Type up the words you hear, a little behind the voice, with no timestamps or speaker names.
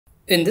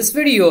In this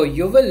video,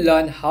 you will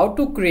learn how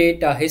to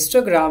create a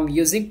histogram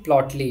using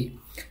Plotly.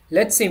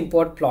 Let's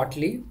import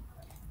Plotly.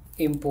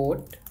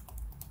 Import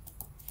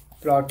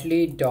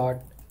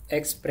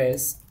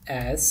plotly.express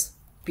as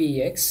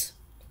px.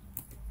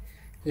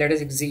 Let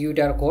us execute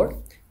our code.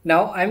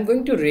 Now I'm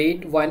going to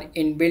read one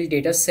inbuilt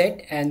data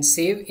set and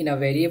save in a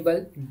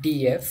variable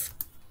df.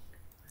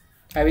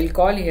 I will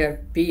call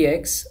here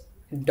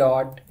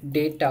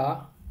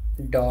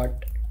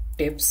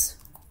px.data.tips.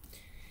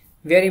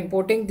 We are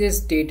importing this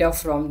data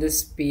from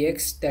this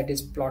px, that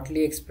is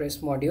Plotly Express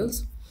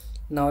modules.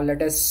 Now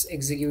let us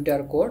execute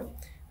our code.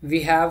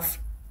 We have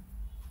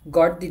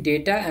got the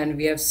data and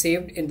we have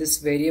saved in this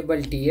variable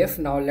df.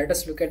 Now let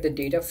us look at the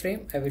data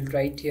frame. I will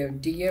write here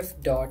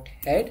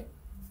df.head,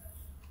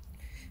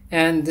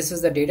 and this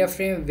is the data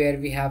frame where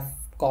we have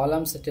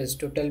columns such as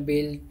total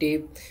bill,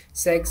 tip,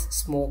 sex,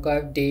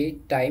 smoker, day,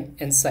 time,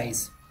 and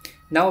size.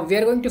 Now we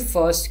are going to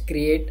first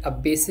create a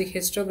basic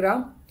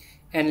histogram,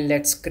 and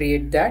let's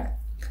create that.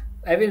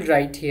 I will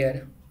write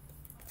here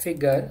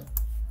figure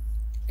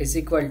is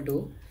equal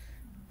to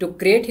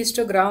create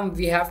histogram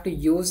we have to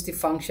use the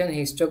function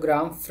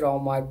histogram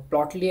from our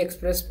Plotly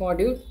Express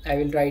module. I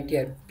will write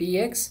here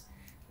px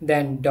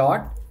then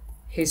dot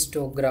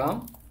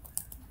histogram,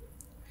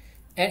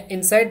 and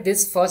inside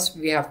this first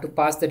we have to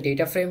pass the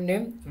data frame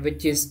name,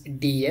 which is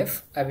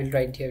df. I will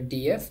write here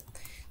df.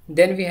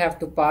 Then we have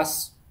to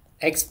pass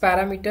x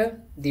parameter,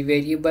 the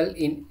variable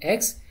in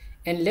x,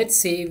 and let's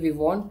say we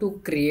want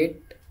to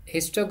create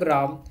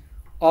histogram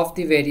of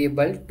the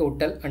variable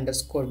total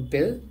underscore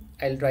bill.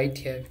 I'll write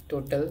here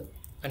total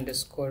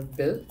underscore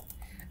bill,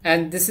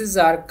 and this is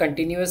our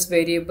continuous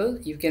variable.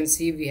 You can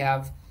see we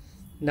have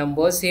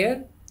numbers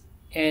here,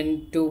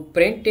 and to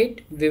print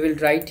it we will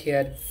write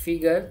here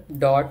figure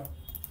dot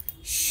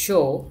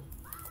show,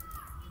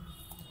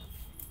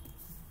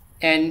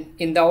 and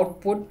in the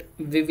output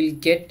we will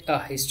get a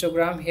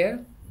histogram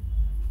here.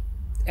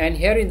 And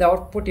here in the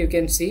output you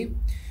can see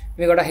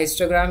we got a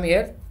histogram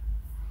here.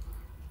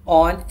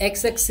 On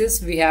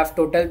x-axis we have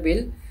total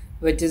bill,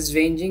 which is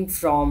ranging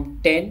from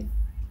 10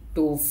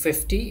 to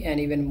 50 and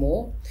even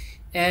more,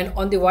 and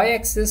on the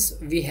y-axis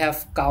we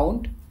have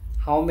count,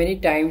 how many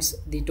times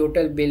the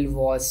total bill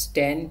was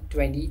 10,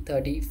 20,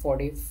 30,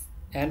 40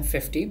 and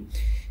 50.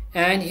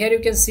 And here you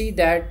can see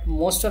that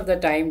most of the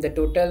time the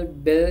total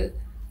bill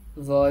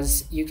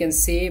was, you can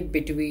say,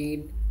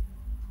 between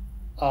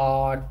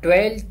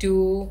 $12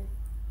 to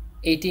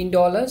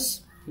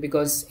 $18,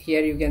 because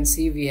here you can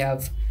see we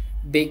have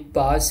big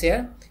bars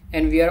here,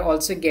 and we are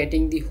also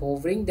getting the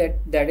hovering,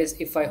 that is,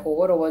 if I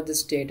hover over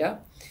this data,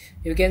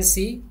 you can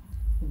see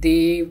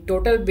the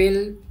total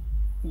bill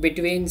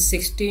between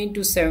 16 to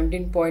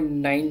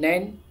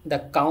 17.99, the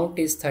count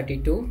is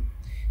 32,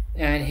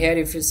 and here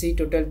if you see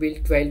total bill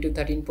 12 to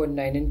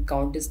 13.99,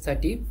 count is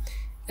 30,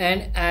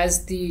 and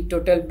as the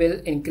total bill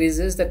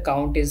increases the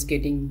count is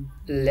getting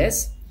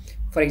less.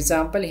 For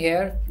example,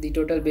 here the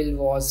total bill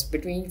was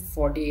between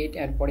 48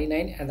 and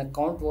 49 and the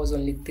count was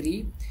only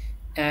 3,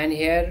 and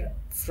here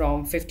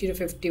from 50 to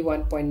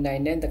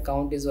 51.99 the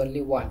count is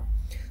only 1.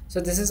 So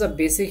this is a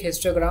basic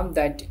histogram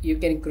that you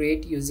can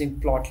create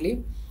using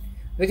Plotly.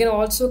 We can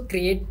also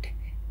create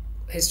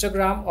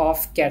histogram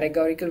of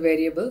categorical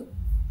variable,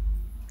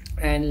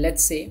 and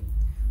let's say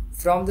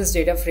from this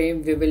data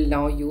frame we will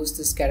now use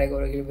this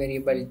categorical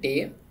variable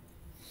day.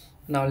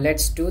 Now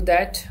let's do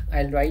that.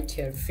 I'll write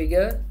here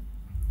figure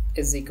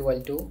is equal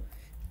to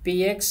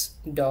px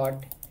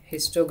dot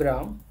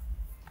histogram.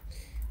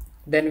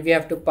 Then we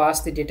have to pass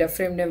the data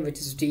frame name, which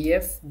is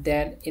df.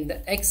 Then in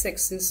the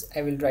x-axis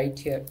I will write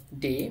here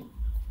day,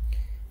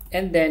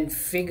 and then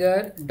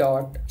figure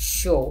dot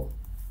show,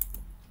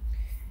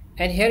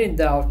 and here in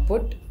the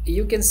output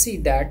you can see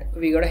that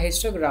we got a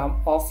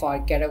histogram of our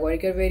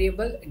categorical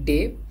variable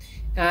day,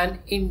 and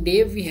in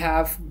day we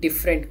have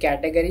different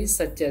categories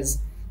such as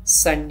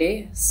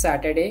Sunday,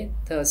 Saturday,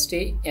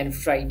 Thursday and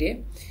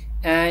Friday.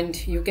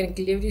 And you can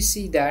clearly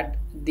see that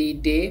the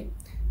day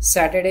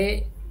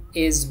Saturday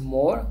is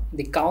more,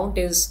 the count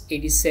is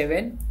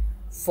 87.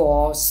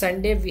 For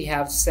Sunday we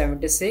have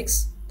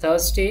 76,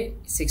 Thursday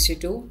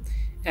 62,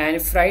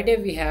 and Friday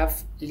we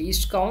have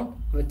least count,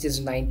 which is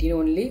 19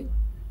 only.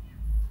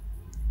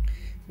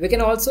 We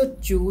can also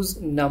choose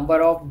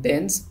number of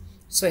bins.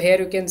 So here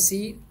you can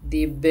see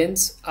the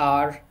bins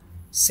are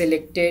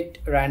selected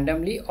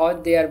randomly or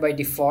they are by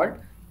default,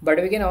 but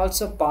we can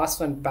also pass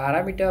one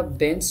parameter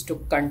bins to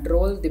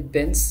control the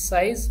bin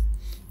size,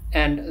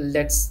 and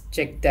let's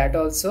check that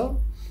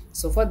also.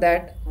 So for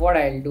that, what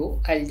I'll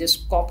do, I'll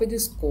just copy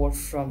this code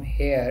from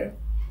here,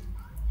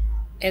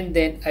 and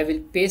then I will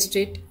paste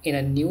it in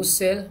a new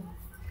cell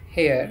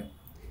here,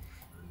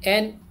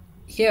 and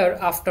here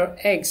after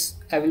x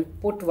I will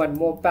put one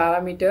more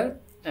parameter,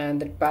 and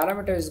that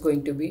parameter is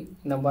going to be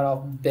number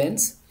of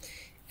bins.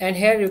 And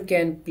here you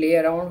can play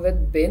around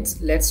with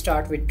bins. Let's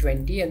start with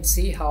 20 and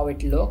see how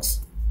it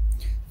looks.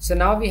 So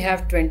now we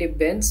have 20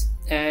 bins,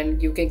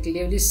 and you can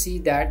clearly see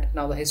that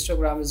now the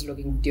histogram is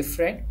looking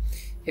different.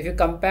 If you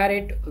compare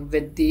it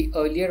with the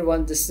earlier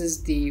one, this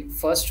is the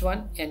first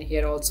one, and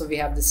here also we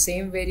have the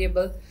same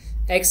variable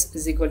x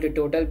is equal to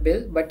total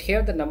bill, but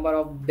here the number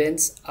of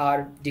bins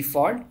are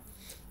default.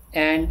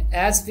 And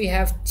as we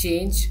have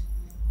changed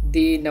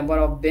the number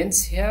of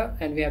bins here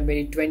and we have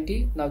made it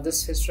 20, now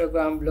this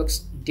histogram looks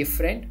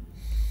different.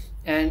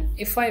 And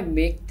if I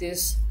make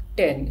this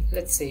 10,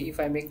 let's say if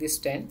I make this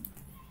 10,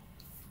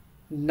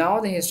 now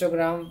the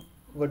histogram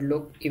would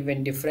look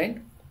even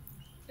different.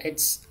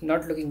 It's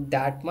not looking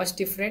that much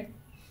different,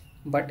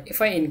 but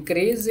if I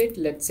increase it,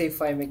 let's say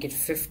if I make it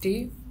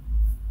 50,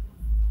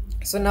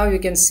 so now you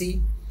can see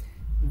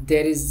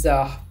there is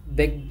a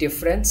big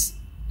difference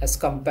as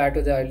compared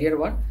to the earlier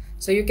one.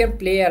 So you can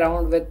play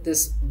around with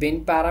this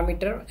bin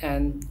parameter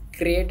and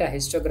create a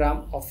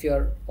histogram of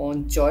your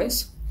own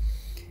choice.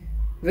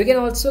 We can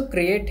also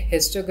create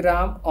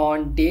histogram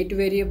on date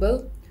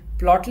variable.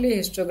 Plotly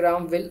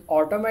histogram will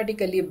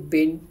automatically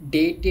bin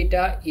date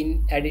data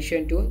in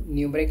addition to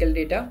numerical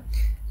data.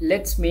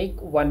 Let's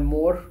make one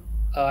more.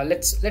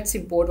 Let's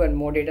import one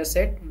more data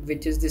set,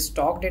 which is the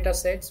stock data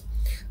sets.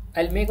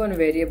 I'll make one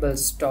variable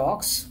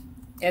stocks,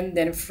 and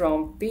then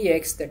from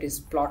px, that is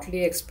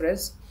plotly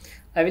express,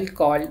 I will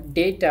call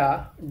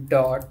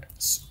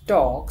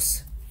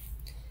data.stocks,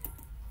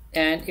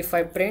 and if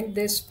I print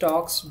this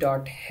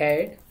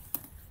stocks.head,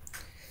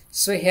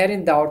 so here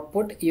in the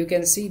output you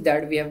can see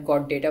that we have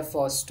got data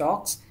for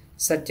stocks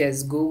such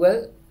as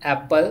Google,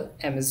 Apple,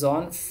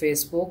 Amazon,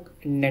 Facebook,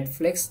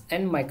 Netflix,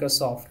 and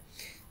Microsoft.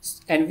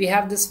 And we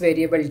have this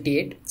variable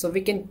date, so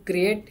we can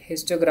create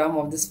histogram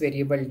of this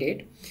variable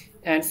date.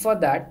 And for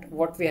that,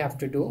 what we have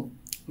to do,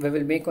 we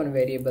will make one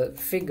variable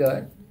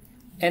figure,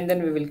 and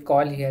then we will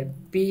call here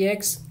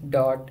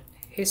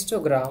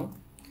px.histogram.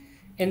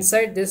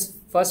 Inside this,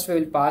 first we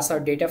will pass our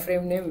data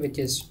frame name, which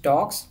is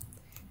stocks,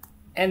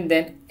 and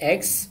then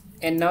x.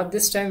 And now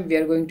this time we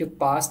are going to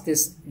pass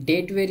this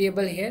date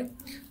variable here.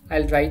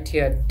 I'll write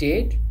here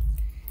date,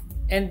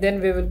 and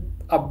then we will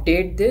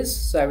update this.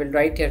 So I will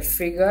write here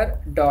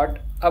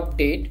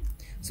figure.update.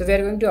 So we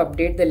are going to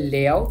update the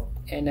layout,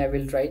 and I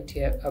will write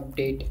here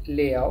update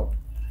layout,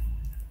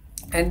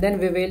 and then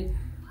we will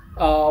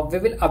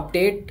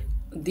update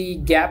the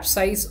gap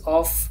size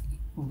of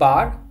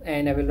bar,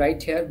 and I will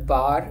write here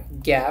bar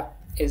gap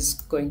is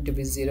going to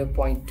be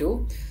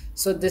 0.2.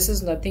 So this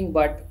is nothing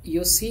but,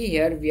 you see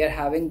here we are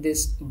having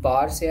this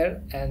bars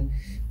here and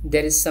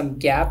there is some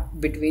gap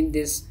between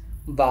these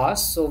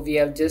bars, so we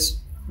are just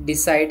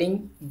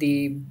deciding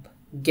the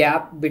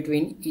gap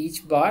between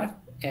each bar.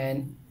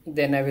 And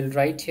then I will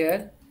write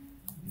here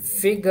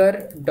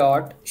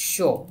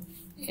figure.show,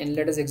 and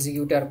let us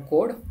execute our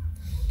code.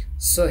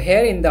 So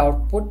here in the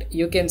output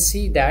you can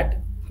see that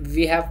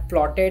we have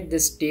plotted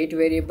this date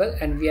variable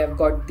and we have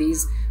got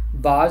these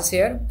bars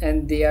here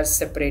and they are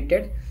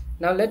separated.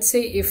 Now let's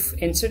say if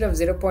instead of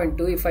 0.2,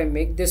 if I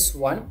make this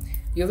 1,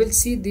 you will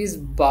see this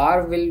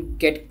bar will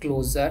get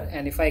closer,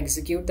 and if I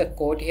execute the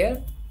code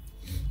here,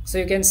 so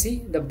you can see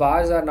the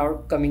bars are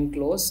now coming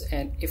close.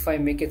 And if I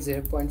make it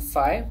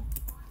 0.5,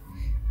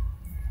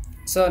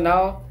 so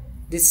now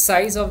the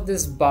size of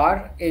this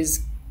bar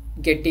is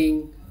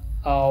getting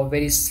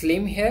very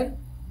slim here.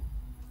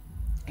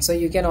 So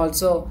you can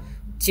also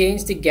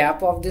change the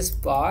gap of this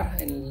bar,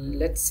 and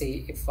let's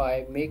say if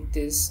I make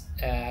this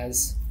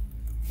as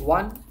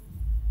 1,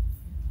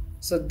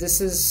 so this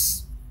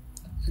is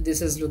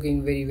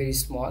looking very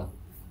small.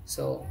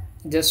 So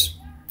just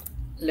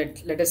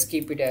let us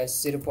keep it as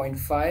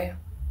 0.5.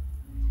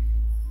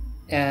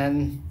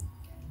 And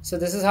so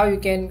this is how you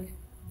can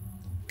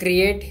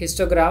create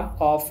histogram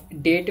of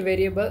date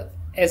variable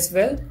as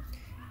well.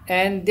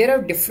 And there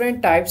are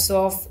different types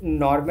of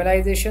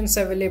normalizations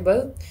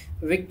available.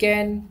 We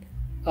can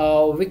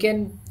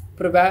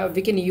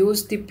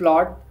use the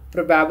plot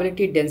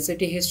probability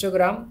density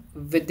histogram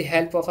with the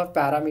help of a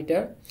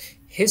parameter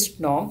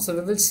histnorm. So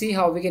we will see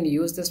how we can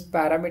use this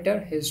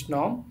parameter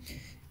histnorm,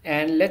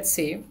 and let's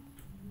say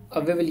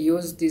we will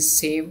use the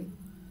same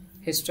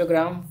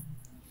histogram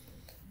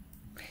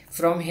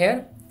from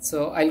here.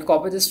 So I'll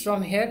copy this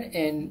from here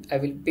and I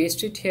will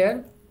paste it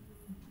here,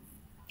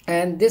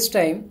 and this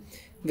time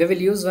we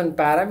will use one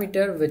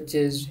parameter which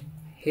is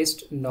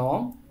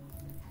histnorm,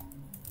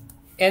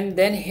 and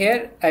then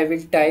here I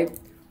will type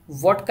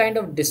what kind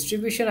of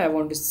distribution I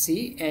want to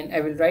see, and I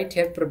will write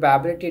here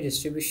probability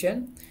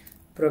distribution,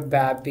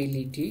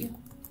 probability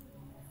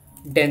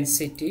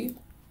density.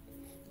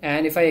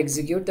 And if I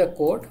execute the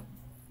code,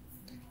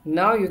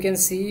 now you can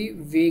see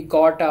we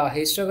got a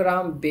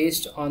histogram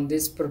based on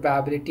this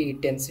probability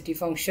density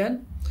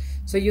function.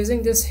 So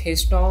using this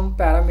histnorm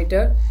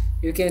parameter,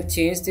 you can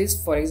change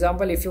this. For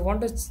example, if you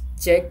want to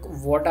check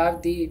what are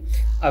the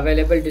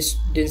available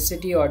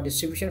density or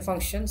distribution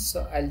functions,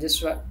 so I'll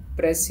just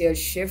press here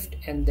shift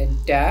and then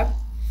tab,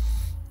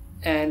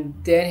 and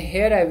then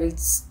here I will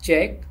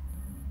check.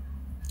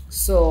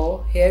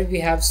 So here we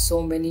have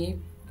so many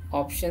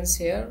options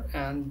here,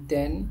 and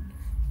then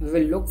we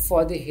will look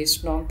for the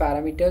histnorm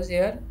parameters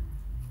here.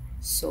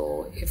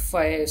 So if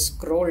I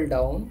scroll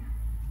down,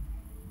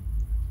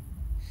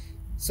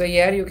 so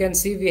here you can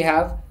see we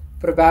have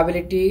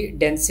probability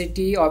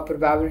density or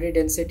probability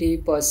density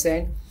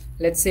percent.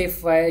 Let's say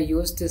if I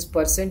use this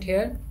percent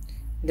here,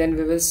 then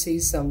we will see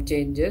some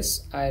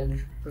changes. I'll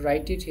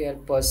write it here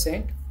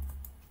percent,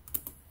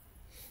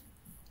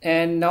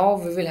 and now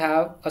we will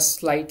have a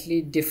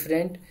slightly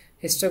different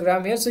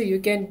histogram here. So you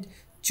can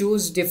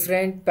choose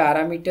different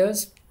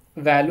parameters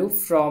value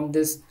from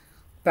this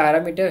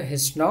parameter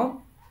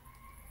histogram.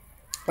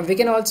 We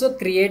can also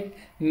create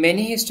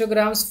many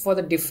histograms for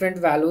the different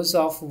values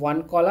of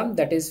one column,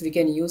 that is we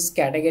can use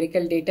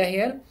categorical data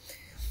here.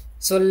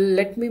 So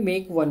let me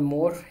make one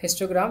more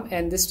histogram,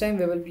 and this time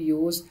we will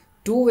use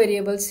two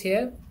variables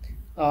here.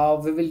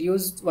 We will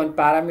use one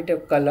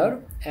parameter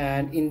color,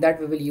 and in that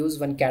we will use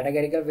one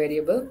categorical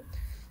variable.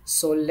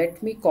 So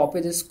let me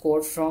copy this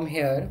code from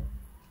here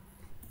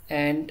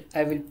and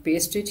I will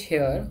paste it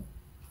here,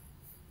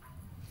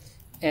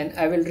 and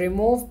I will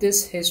remove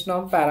this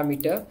histogram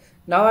parameter.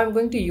 Now I'm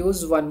going to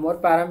use one more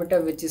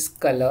parameter, which is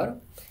color,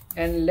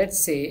 and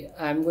let's say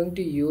I'm going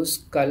to use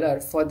color.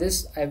 For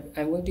this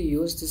I'm going to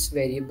use this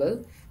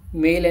variable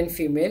male and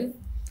female,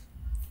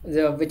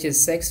 which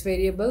is sex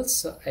variable.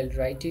 So I'll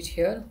write it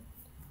here,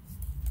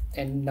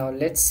 and now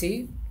let's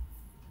see.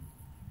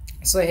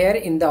 So here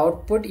in the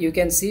output you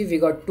can see we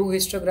got two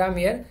histogram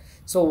here.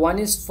 So one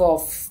is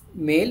for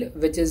male,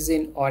 which is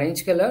in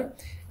orange color,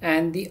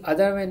 and the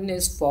other one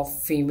is for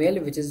female,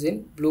 which is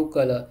in blue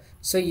color.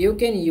 So you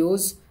can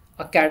use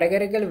a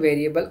categorical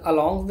variable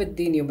along with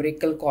the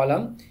numerical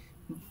column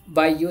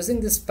by using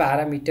this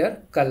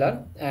parameter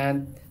color,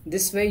 and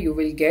this way you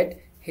will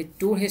get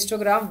two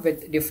histogram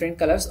with different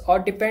colors, or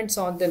depends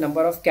on the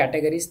number of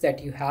categories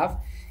that you have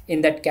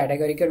in that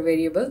categorical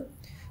variable.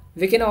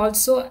 We can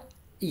also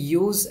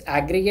use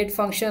aggregate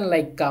function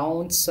like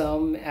count,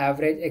 sum,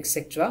 average,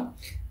 etc.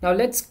 Now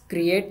let's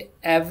create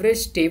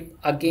average tip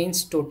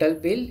against total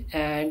bill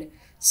and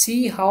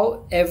see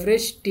how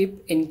average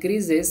tip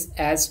increases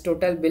as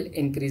total bill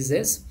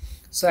increases.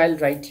 So I'll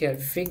write here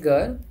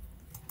figure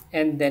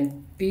and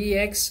then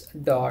px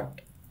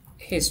dot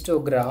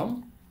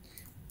histogram.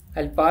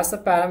 I'll pass the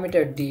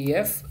parameter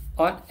df.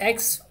 On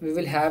x we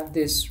will have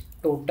this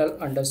total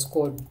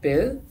underscore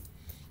bill,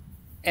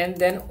 and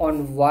then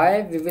on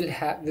y we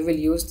will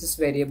use this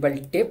variable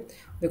tip,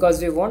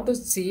 because we want to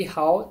see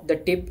how the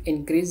tip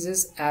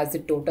increases as the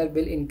total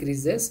bill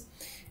increases.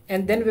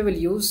 And then we will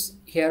use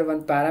here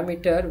one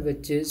parameter,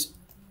 which is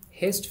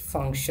hist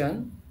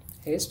function,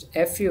 hist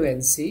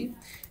func,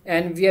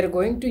 and we are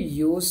going to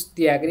use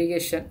the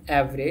aggregation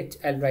average.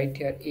 I'll write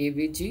here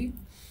avg,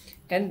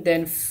 and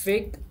then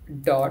fig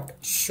dot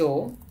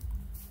show,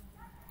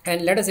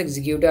 and let us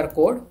execute our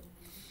code.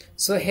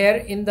 So here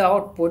in the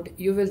output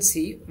you will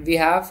see we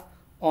have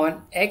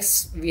on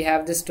x we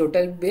have this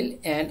total bill,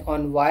 and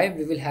on y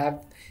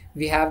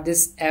we have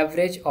this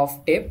average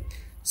of tip.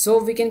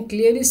 So we can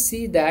clearly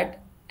see that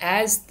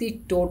as the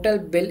total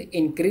bill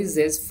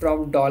increases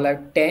from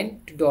 $10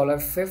 to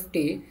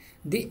 $50,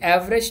 the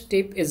average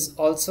tip is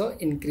also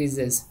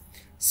increases.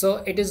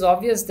 So it is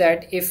obvious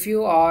that if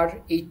you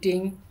are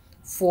eating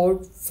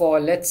food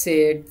for, let's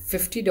say,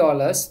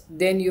 $50,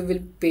 then you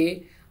will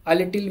pay a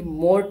little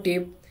more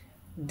tip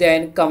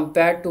than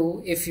compared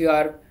to if you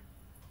are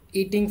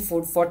eating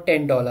food for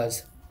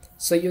 $10.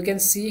 So you can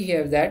see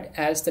here that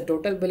as the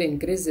total bill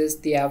increases,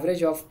 the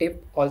average of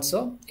tip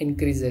also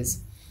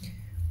increases.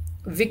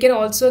 We can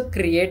also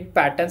create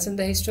patterns in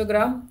the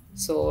histogram.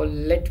 So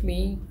let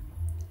me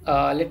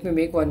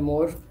make one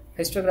more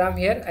histogram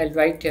here. I'll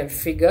write here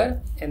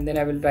figure, and then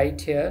I will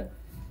write here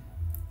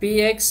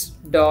px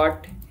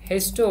dot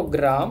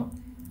histogram.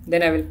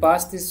 Then I will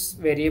pass this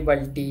variable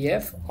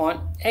df.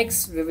 On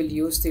x we will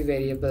use the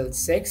variable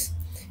sex,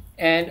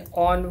 and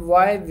on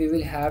y we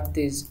will have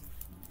this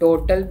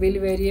total bill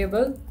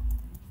variable,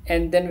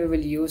 and then we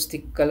will use the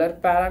color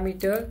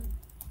parameter.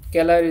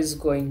 Color is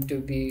going to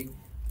be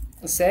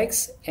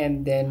sex,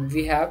 and then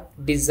we have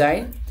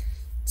design.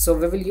 So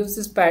we will use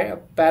this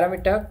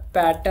parameter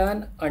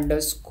pattern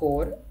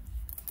underscore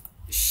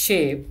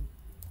shape,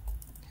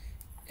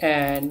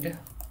 and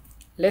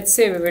let's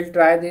say we will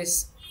try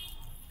this.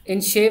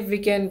 In shape we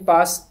can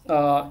pass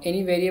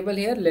any variable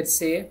here. Let's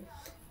say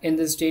in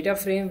this data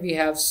frame we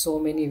have so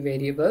many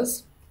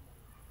variables.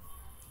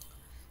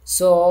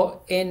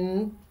 So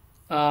in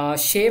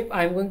shape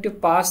I'm going to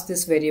pass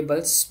this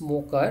variable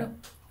smoker.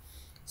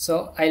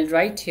 So I'll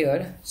write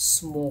here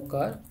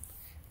smoker,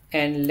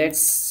 and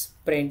let's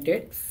print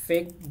it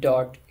fig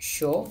dot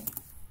show.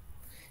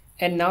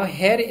 And now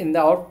here in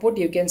the output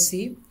you can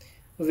see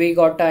we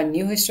got a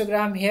new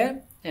histogram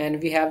here,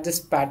 and we have this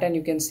pattern.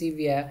 You can see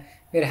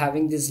we're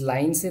having these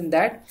lines in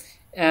that,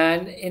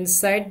 and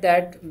inside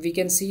that we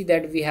can see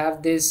that we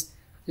have this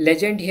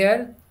legend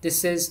here.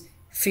 This is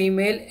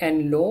female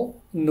and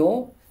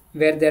no,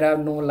 where there are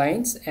no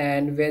lines,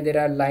 and where there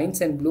are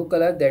lines and blue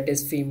color, that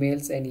is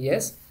females and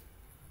yes.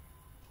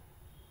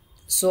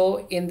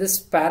 So in this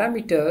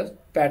parameter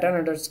pattern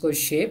underscore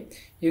shape,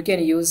 you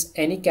can use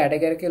any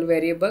categorical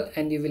variable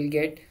and you will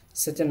get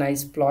such a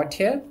nice plot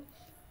here.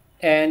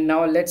 And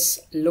now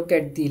let's look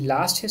at the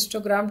last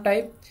histogram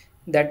type,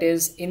 that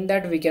is in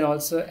that we can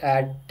also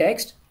add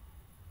text.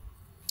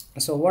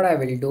 So what I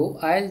will do,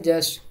 I'll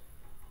just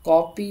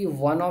copy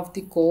one of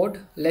the code,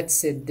 let's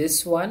say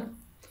this one.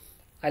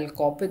 I'll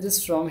copy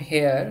this from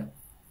here,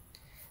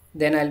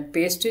 then I'll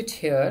paste it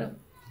here,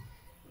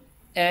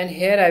 and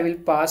here I will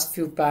pass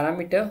few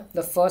parameter.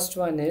 The first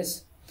one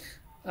is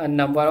a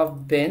number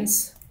of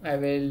bins. I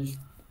will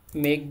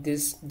make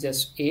this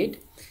just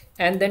 8,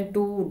 and then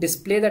to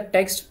display the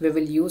text we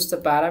will use the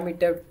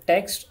parameter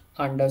text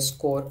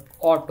underscore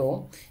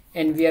auto,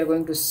 and we are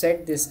going to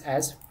set this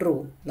as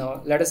true.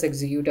 Now let us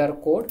execute our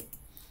code,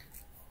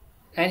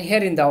 and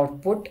here in the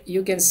output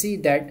you can see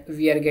that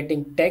we are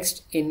getting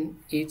text in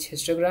each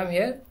histogram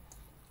here.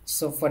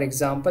 So for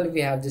example,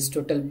 we have this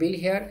total bill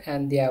here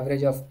and the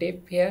average of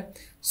tip here.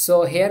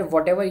 So here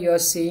whatever you are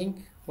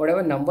seeing,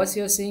 whatever numbers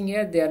you are seeing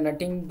here, they are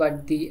nothing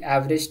but the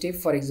average tip.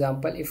 For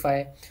example, if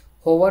I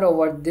hover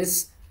over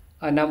this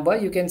number,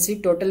 you can see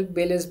total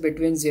bill is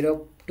between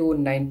 0 to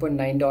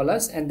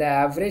 $9.9, and the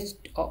average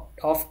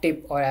of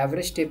tip or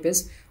average tip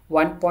is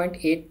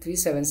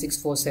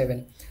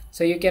 1.837647.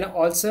 So you can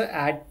also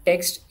add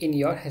text in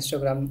your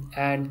histogram,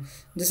 and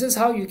this is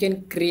how you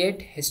can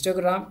create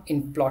histogram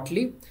in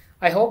Plotly.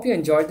 I hope you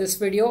enjoyed this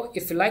video.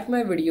 If you like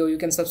my video, you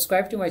can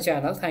subscribe to my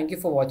channel. Thank you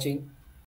for watching.